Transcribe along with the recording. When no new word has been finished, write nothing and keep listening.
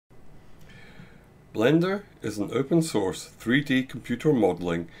Blender is an open source 3D computer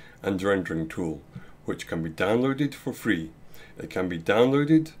modeling and rendering tool which can be downloaded for free. It can be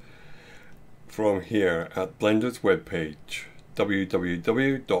downloaded from here at Blender's webpage,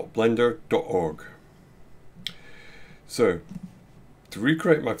 www.blender.org. So, to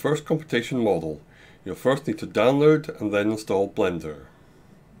recreate my first computation model, you'll first need to download and then install Blender.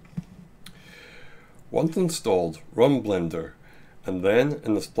 Once installed, run Blender, and then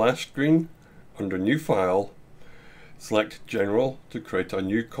in the splash screen, under New File, select General to create a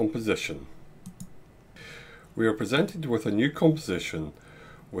new composition. We are presented with a new composition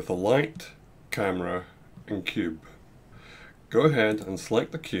with a light, camera and cube. Go ahead and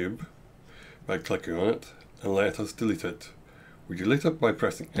select the cube by clicking on it and let us delete it. We delete it by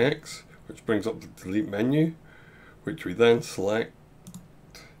pressing X, which brings up the delete menu, which we then select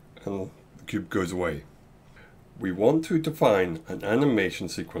and the cube goes away. We want to define an animation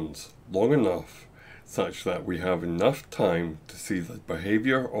sequence long enough such that we have enough time to see the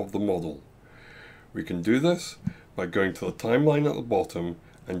behavior of the model. We can do this by going to the timeline at the bottom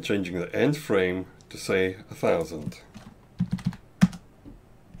and changing the end frame to say 1000.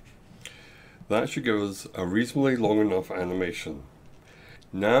 That should give us a reasonably long enough animation.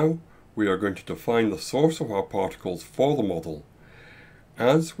 Now we are going to define the source of our particles for the model.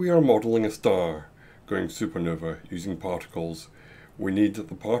 As we are modeling a star going supernova using particles, we need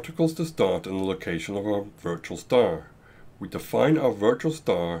the particles to start in the location of our virtual star. We define our virtual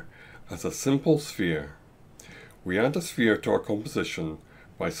star as a simple sphere. We add a sphere to our composition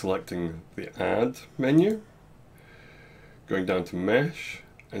by selecting the Add menu, going down to Mesh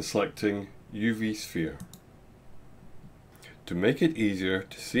and selecting UV Sphere. To make it easier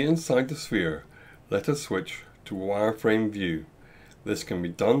to see inside the sphere, let us switch to wireframe view. This can be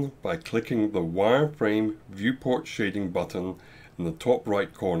done by clicking the wireframe viewport shading button in the top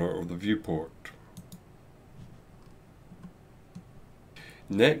right corner of the viewport.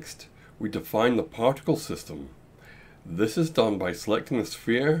 Next, we define the particle system. This is done by selecting the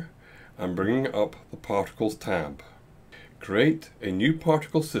sphere and bringing up the Particles tab. Create a new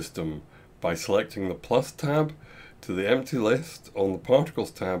particle system by selecting the plus tab to the empty list on the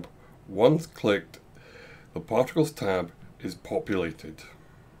Particles tab. Once clicked, the Particles tab is populated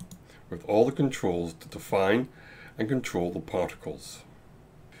with all the controls to define and control the particles.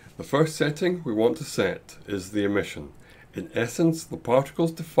 The first setting we want to set is the emission. In essence, the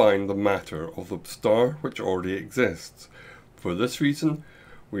particles define the matter of the star which already exists. For this reason,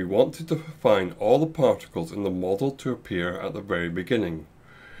 we want to define all the particles in the model to appear at the very beginning.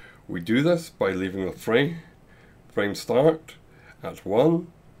 We do this by leaving the frame start at 1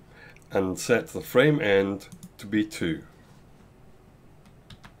 and set the frame end to be 2.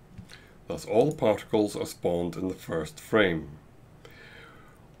 Thus all the particles are spawned in the first frame.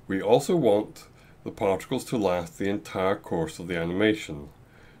 We also want the particles to last the entire course of the animation,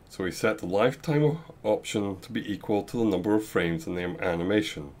 so we set the lifetime option to be equal to the number of frames in the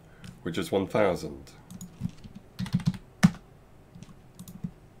animation, which is 1000.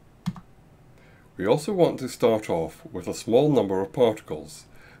 We also want to start off with a small number of particles.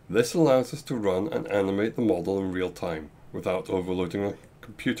 This allows us to run and animate the model in real time without overloading the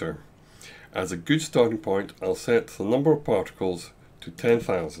computer. As a good starting point, I'll set the number of particles to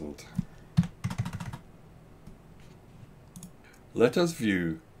 10,000. Let us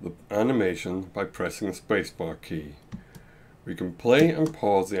view the animation by pressing the spacebar key. We can play and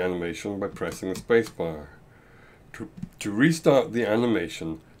pause the animation by pressing the spacebar. To restart the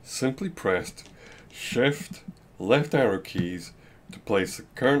animation, simply press Shift left arrow keys to place the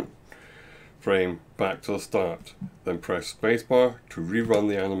current frame back to the start, then press spacebar to rerun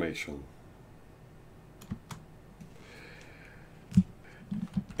the animation.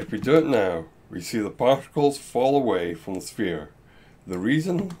 If we do it now, we see the particles fall away from the sphere. The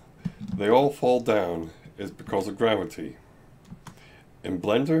reason they all fall down is because of gravity. In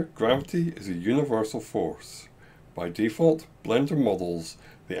Blender, gravity is a universal force. By default, Blender models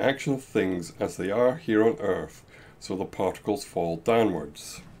the action of things as they are here on Earth, so the particles fall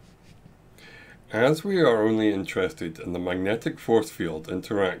downwards. As we are only interested in the magnetic force field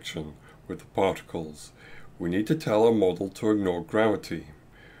interaction with the particles, we need to tell our model to ignore gravity.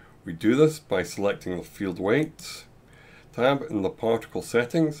 We do this by selecting the Field Weights tab in the Particle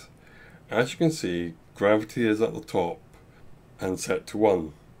Settings. As you can see, gravity is at the top and set to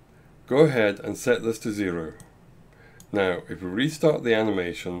 1. Go ahead and set this to 0. Now, if we restart the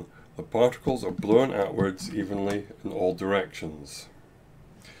animation, the particles are blown outwards evenly in all directions.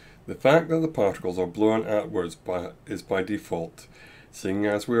 The fact that the particles are blown outwards is by default, seeing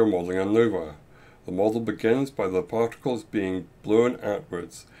as we are modeling a nova. the model begins by the particles being blown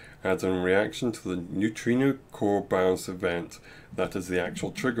outwards as in reaction to the neutrino core bounce event that is the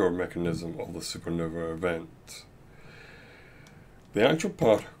actual trigger mechanism of the supernova event. The actual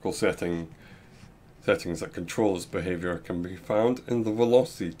particle settings that control this behavior can be found in the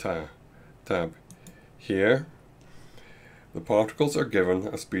velocity tab. Here, the particles are given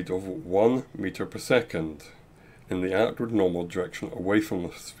a speed of 1 meter per second in the outward normal direction away from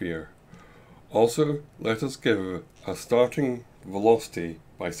the sphere. Also, let us give a starting velocity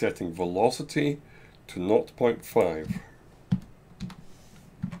by setting velocity to 0.5.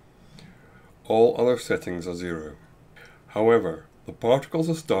 All other settings are 0. However, the particles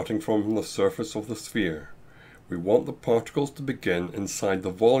are starting from the surface of the sphere. We want the particles to begin inside the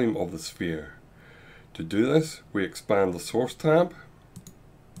volume of the sphere. To do this, we expand the Source tab.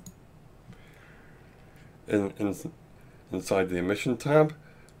 Inside the Emission tab,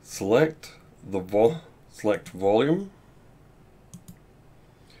 select Volume.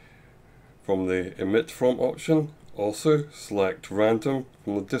 From the Emit From option, also select Random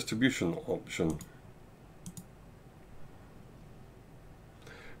from the Distribution option.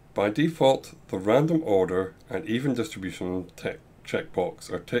 By default, the random order and even distribution checkbox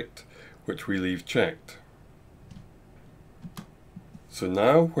are ticked, which we leave checked. So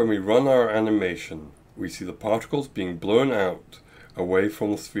now when we run our animation, we see the particles being blown out away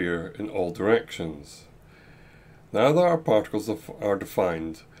from the sphere in all directions. Now that our particles are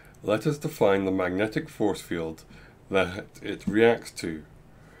defined, let us define the magnetic force field that it reacts to.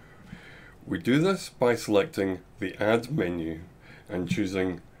 We do this by selecting the Add menu and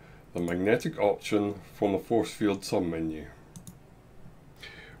choosing the magnetic option from the force field submenu.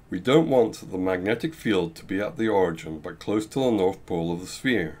 We don't want the magnetic field to be at the origin but close to the north pole of the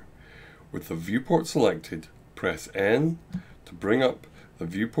sphere. With the viewport selected, press N to bring up the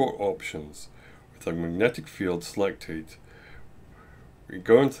viewport options. With the magnetic field selected, we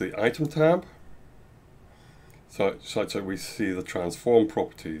go into the Item tab such that we see the transform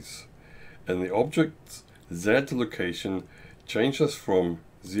properties. In the object's Z location, change this from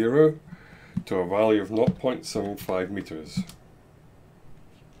 0 to a value of 0.75 meters.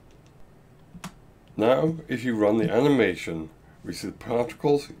 Now, if you run the animation, we see the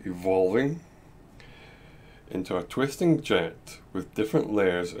particles evolving into a twisting jet with different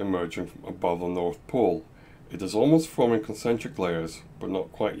layers emerging from above the North Pole. It is almost forming concentric layers, but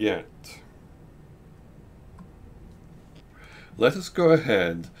not quite yet. Let us go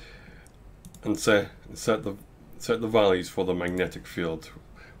ahead and set the values for the magnetic field.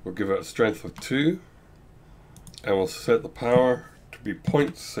 We'll give it a strength of 2, and we'll set the power to be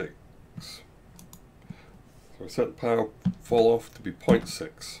 0.6. So we'll set the power fall off to be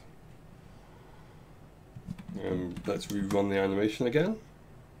 0.6. And let's rerun the animation again.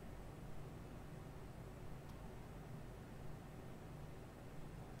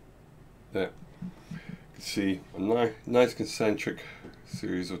 There. You can see a nice concentric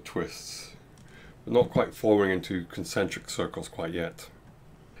series of twists, but not quite forming into concentric circles quite yet.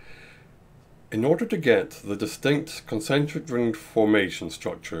 In order to get the distinct concentric ring formation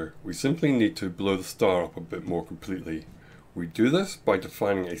structure, we simply need to blow the star up a bit more completely. We do this by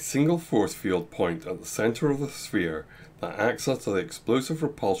defining a single force field point at the center of the sphere that acts as the explosive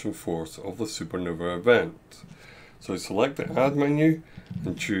repulsion force of the supernova event. So select the Add menu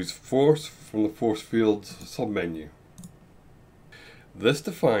and choose Force from the Force Field submenu. This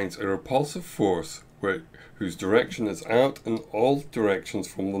defines a repulsive force whose direction is out in all directions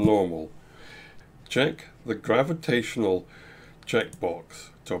from the normal. Check the gravitational checkbox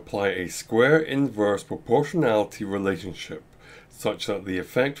to apply a square inverse proportionality relationship such that the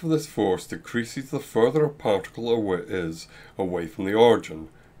effect of this force decreases the further a particle is away from the origin,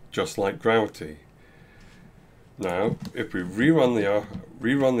 just like gravity. Now, if we rerun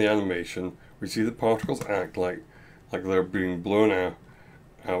the animation, we see the particles act like they're being blown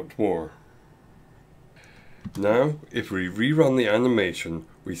out more. Now, if we rerun the animation,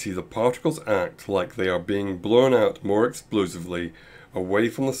 we see the particles act like they are being blown out more explosively away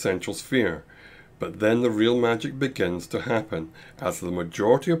from the central sphere. But then the real magic begins to happen, as the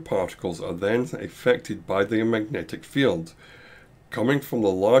majority of particles are then affected by the magnetic field. Coming from the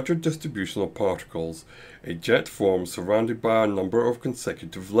larger distribution of particles, a jet forms surrounded by a number of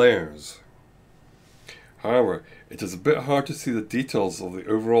consecutive layers. However, it is a bit hard to see the details of the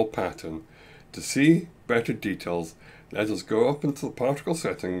overall pattern. To see better details, let us go up into the particle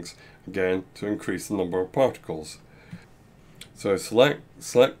settings again to increase the number of particles. So select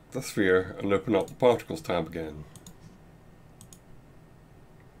the sphere and open up the Particles tab again.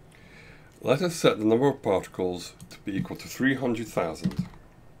 Let us set the number of particles to be equal to 300,000.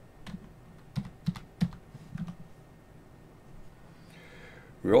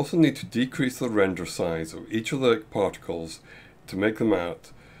 We also need to decrease the render size of each of the particles to make them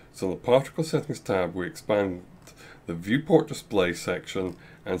out. So in the Particle Settings tab, we expand the Viewport Display section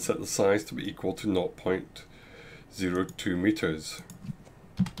and set the size to be equal to 0.02 meters.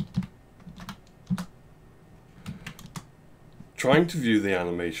 Trying to view the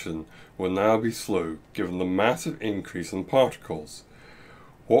animation will now be slow given the massive increase in particles.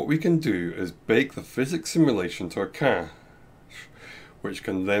 What we can do is bake the physics simulation to a cache, which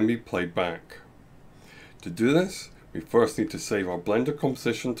can then be played back. To do this, we first need to save our Blender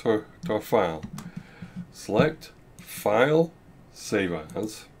composition to our file. Select File, Save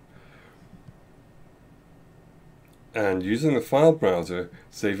As, and using the file browser,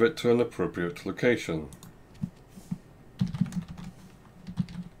 save it to an appropriate location.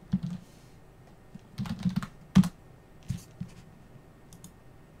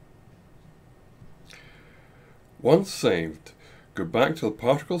 Once saved, go back to the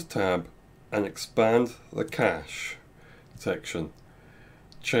Particles tab and expand the Cache section.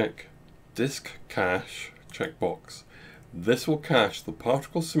 Check Disk Cache checkbox. This will cache the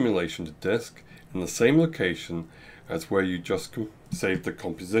particle simulation to disk in the same location as where you just saved the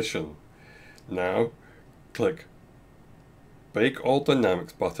composition. Now, click Bake All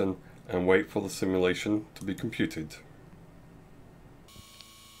Dynamics button and wait for the simulation to be computed.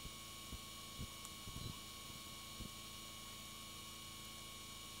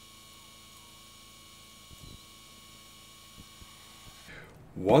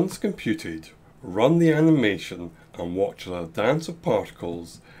 Once computed, run the animation and watch the dance of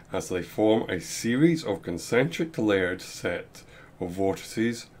particles as they form a series of concentric layered set of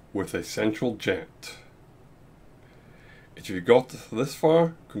vortices with a central jet. If you got this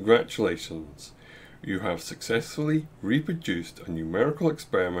far, congratulations! You have successfully reproduced a numerical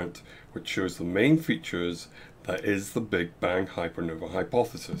experiment which shows the main features that is the Big Bang Hypernova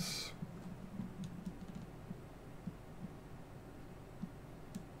Hypothesis.